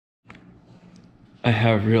I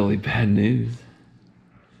have really bad news.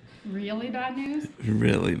 Really bad news?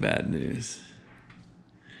 Really bad news.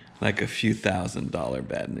 Like a few $1,000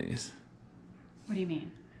 bad news. What do you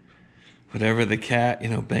mean? Whatever the cat,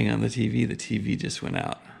 bang on the TV just went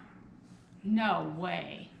out. No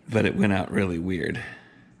way. But it went out really weird.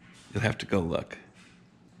 You'll have to go look.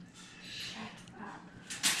 Shut up.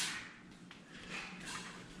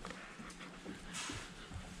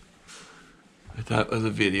 I thought it was a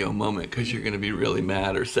video moment because you're going to be really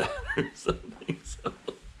mad or sad or something. So.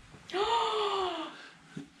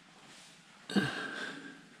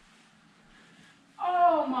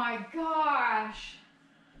 Oh my gosh.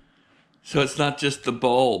 So it's not just the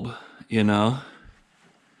bulb,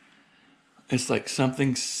 It's like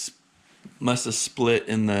something must have split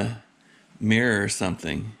in the mirror or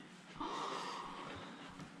something.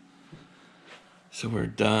 So we're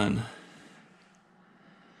done.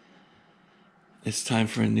 It's time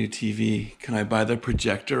for a new TV. Can I buy the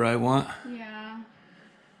projector I want? Yeah.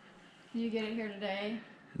 Did you get it here today?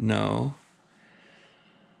 No.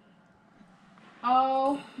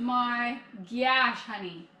 Oh my gosh,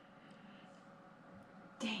 honey.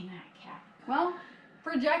 Dang that cat. Well,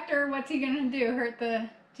 projector, what's he gonna do? Do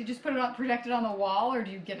you just project it on the wall, or do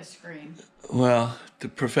you get a screen? Well,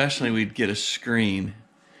 professionally we'd get a screen,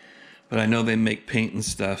 but I know they make paint and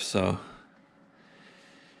stuff, so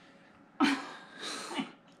I'm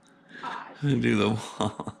gonna do the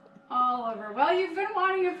wall. All over. Well, you've been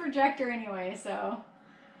wanting a projector anyway, so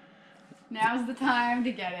now's the time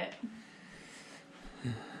to get it.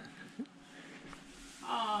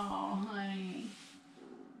 Oh, honey.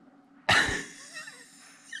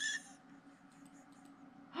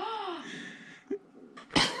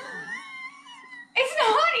 It's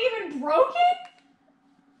not even broken?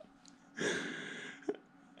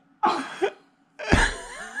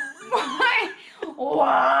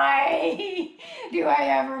 Why do I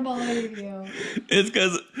ever believe you? It's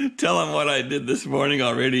because, tell them what I did this morning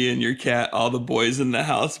already, and your cat, all the boys in the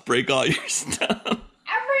house break all your stuff.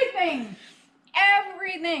 Everything.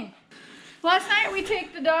 Everything. Last night we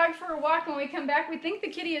take the dog for a walk. When we come back, we think the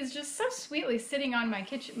kitty is just so sweetly sitting on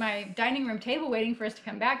my dining room table waiting for us to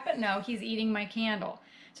come back, but no, he's eating my candle.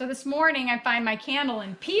 So this morning I find my candle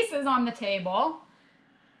in pieces on the table.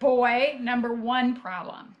 Boy, number one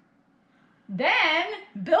problem. Then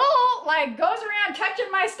Bill goes around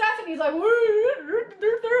touching my stuff and he's like,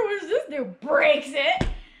 what's this do? Breaks it.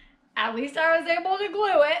 At least I was able to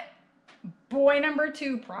glue it. Boy, number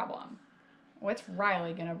two problem. What's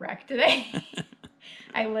Riley gonna wreck today?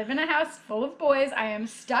 I live in a house full of boys. I am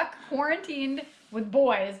stuck quarantined with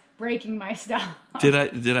boys breaking my stuff. Did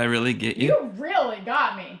I really get you? You really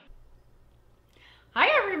got me. Hi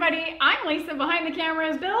everybody, I'm Lisa. Behind the camera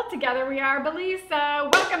is Bill. Together we are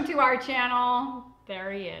Billisa. Welcome to our channel.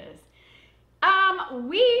 There he is.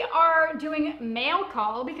 We are doing mail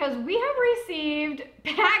call because we have received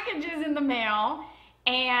packages in the mail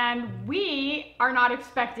and we are not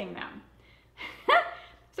expecting them.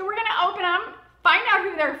 So we're gonna open them, find out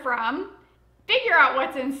who they're from, figure out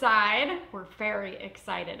what's inside. We're very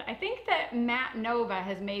excited. I think that Matt Nova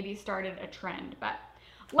has maybe started a trend, but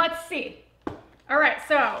let's see. All right,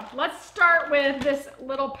 so let's start with this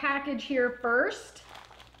little package here first.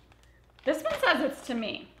 This one says it's to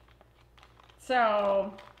me.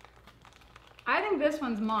 So I think this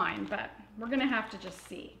one's mine, but we're gonna have to just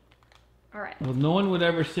see. All right. Well, no one would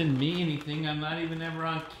ever send me anything. I'm not even ever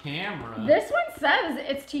on camera. This one says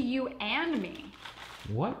it's to you and me.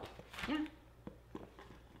 What? Yeah.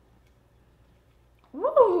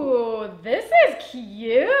 Ooh, this is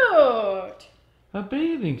cute. A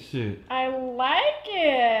bathing suit. I like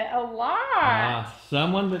it a lot.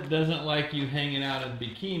 Someone that doesn't like you hanging out in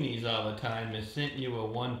bikinis all the time has sent you a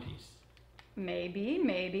one piece. Maybe.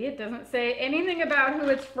 It doesn't say anything about who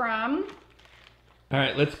it's from. All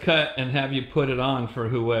right, let's cut and have you put it on for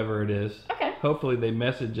whoever it is. Okay. Hopefully they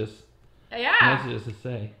message us. Yeah. Message us to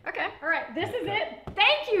say. Okay, all right, this is it.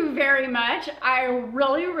 Thank you very much. I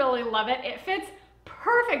really, really love it. It fits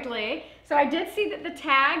perfectly. So I did see that the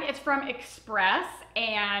tag is from Express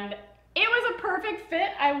and it was a perfect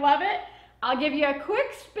fit. I love it. I'll give you a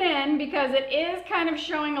quick spin because it is kind of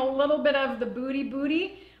showing a little bit of the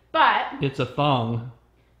booty, but it's a thong.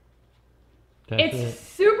 It's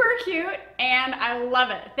super cute and I love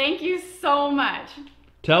it. Thank you so much.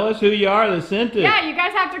 Tell us who you are that sent it. Yeah, you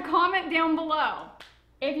guys have to comment down below.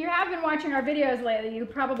 If you have been watching our videos lately, you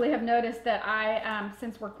probably have noticed that I,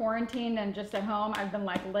 since we're quarantined and just at home, I've been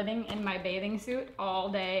living in my bathing suit all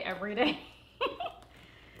day, every day.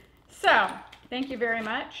 So, thank you very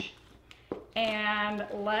much. And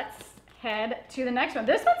let's head to the next one.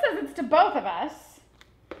 This one says it's to both of us.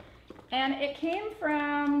 And it came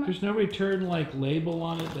from... There's no return label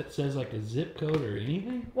on it that says a zip code or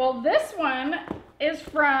anything? Well, this one is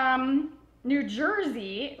from New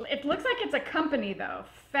Jersey. It looks like it's a company though.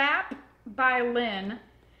 FAP by Lynn,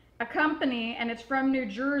 a company, and it's from New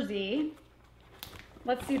Jersey.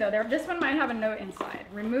 Let's see though, this one might have a note inside.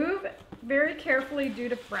 Remove very carefully due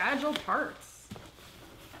to fragile parts.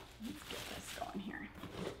 Let's get this going here.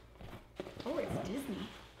 Oh, it's Disney.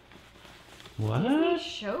 What? Disney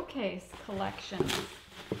Showcase Collection.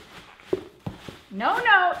 No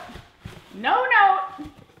note. No note.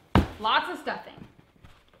 Lots of stuffing.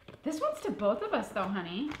 This one's to both of us though,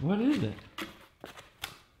 honey. What is it?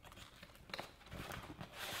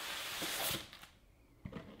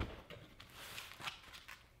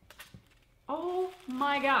 Oh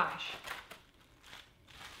my gosh.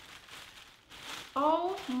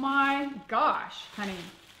 Oh my gosh, honey.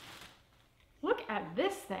 Look at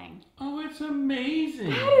this thing. Oh, it's amazing.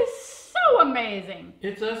 That is so amazing.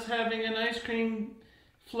 It's us having an ice cream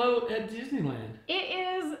float at Disneyland. It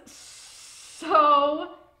is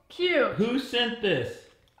so cute. Who sent this?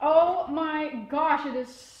 Oh my gosh, it is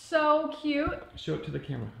so cute. Show it to the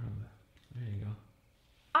camera. There you go.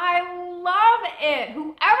 I love it.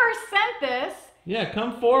 Whoever sent this, Yeah,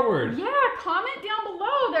 come forward. yeah, comment down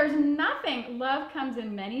below. There's nothing. Love comes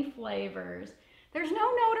in many flavors. There's no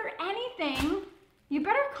note or anything. You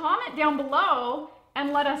better comment down below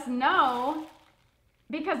and let us know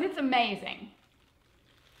because it's amazing.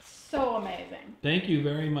 So amazing. Thank you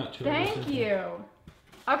very much. Thank you.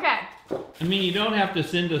 Okay. I mean, you don't have to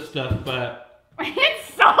send us stuff, but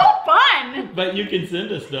It's so fun. you can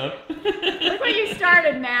send us stuff. Look what you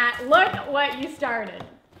started, Matt. Look what you started.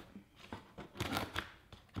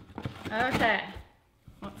 Okay.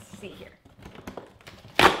 Let's see here.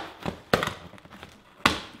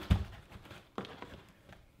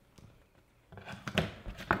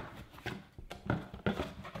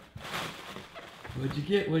 What'd you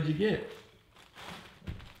get? What'd you get?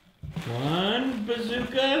 One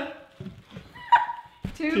bazooka?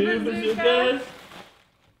 Two Two bazookas. bazookas?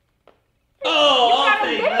 Oh, You I'll got a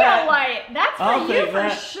take video that. light. That's for I'll you take for that.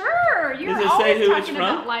 sure. You're Does it say always who it's talking from?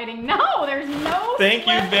 about lighting. No, there's no. Thank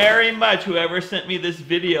you slip. very much, whoever sent me this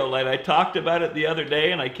video light. I talked about it the other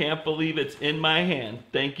day, and I can't believe it's in my hand.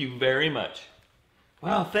 Thank you very much.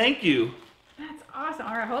 Wow, thank you. That's awesome.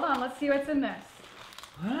 All right, hold on. Let's see what's in this.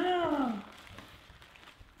 Wow.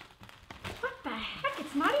 What the heck?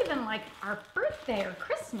 It's not even like our birthday or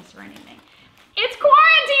Christmas or anything. It's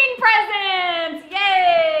quarantine presents!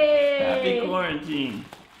 Yay! Happy quarantine.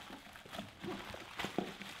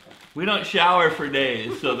 We don't shower for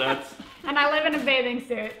days, so that's... And I live in a bathing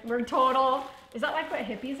suit. We're total. Is that like what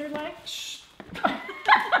hippies are like? Shh.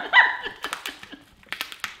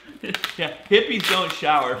 Yeah, hippies don't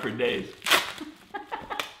shower for days.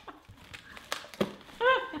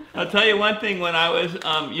 I'll tell you one thing, when I was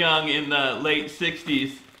young in the late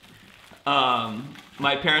 60s,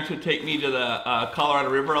 my parents would take me to the Colorado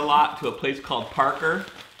River a lot, to a place called Parker.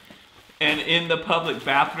 And in the public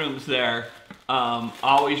bathrooms there,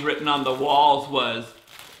 always written on the walls was,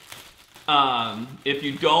 if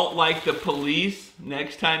you don't like the police,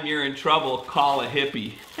 next time you're in trouble, call a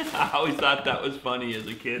hippie. I always thought that was funny as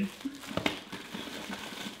a kid.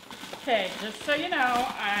 Okay, just so you know,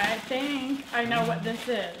 I think I know what this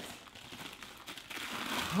is.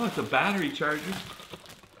 Oh, it's a battery charger.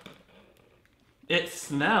 It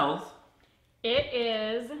smells. It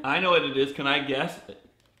is. I know what it is. Can I guess?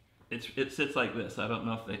 It sits like this. I don't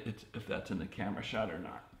know if that's in the camera shot or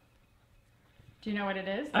not. Do you know what it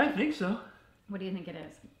is? I think so. What do you think it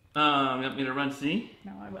is? You want me to run see?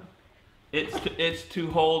 No, I will. It's to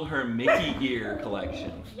hold her Mickey ear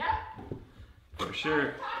collection. Yep. For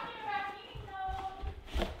sure.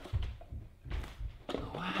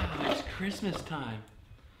 Oh, wow, it's Christmas time.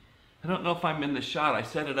 I don't know if I'm in the shot. I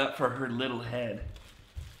set it up for her little head.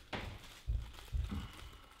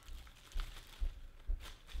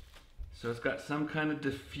 So it's got some kind of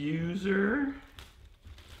diffuser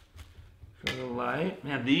for the light.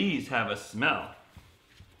 Man, these have a smell.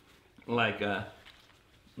 Like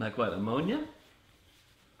what, ammonia?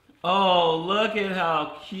 Oh, look at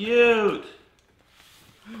how cute.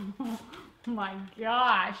 Oh my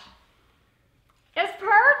gosh. It's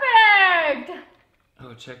perfect!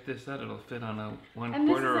 Oh, check this out. It'll fit on a And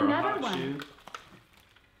this is quarter or a another hot one. shoe.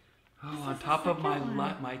 Oh, This on is the top of my second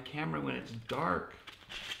one. my camera when it's dark.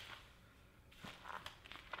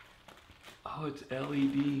 Oh, it's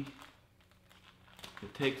LED.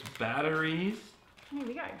 It takes batteries Hey,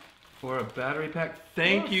 we got or a battery pack.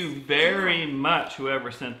 Thank Yes. you very much,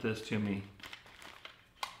 whoever sent this to me.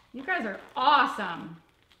 You guys are awesome.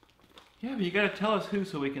 Yeah, but you gotta tell us who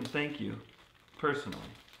so we can thank you personally.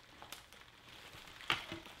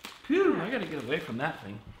 Phew, I gotta get away from that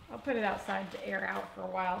thing. I'll put it outside to air out for a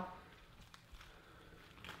while.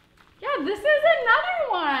 Yeah, this is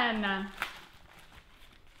another one.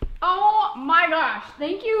 Oh my gosh,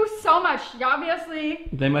 thank you so much. Obviously,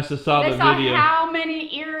 They must have saw they the saw video. how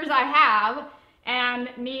many ears I have and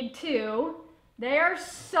need two. They are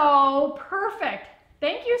so perfect.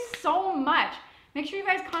 Thank you so much. Make sure you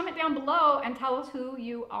guys comment down below and tell us who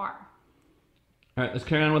you are. All right, let's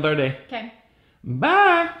carry on with our day. Okay.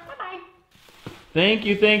 Bye. Bye-bye. Thank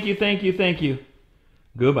you, thank you, thank you, thank you.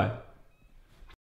 Goodbye.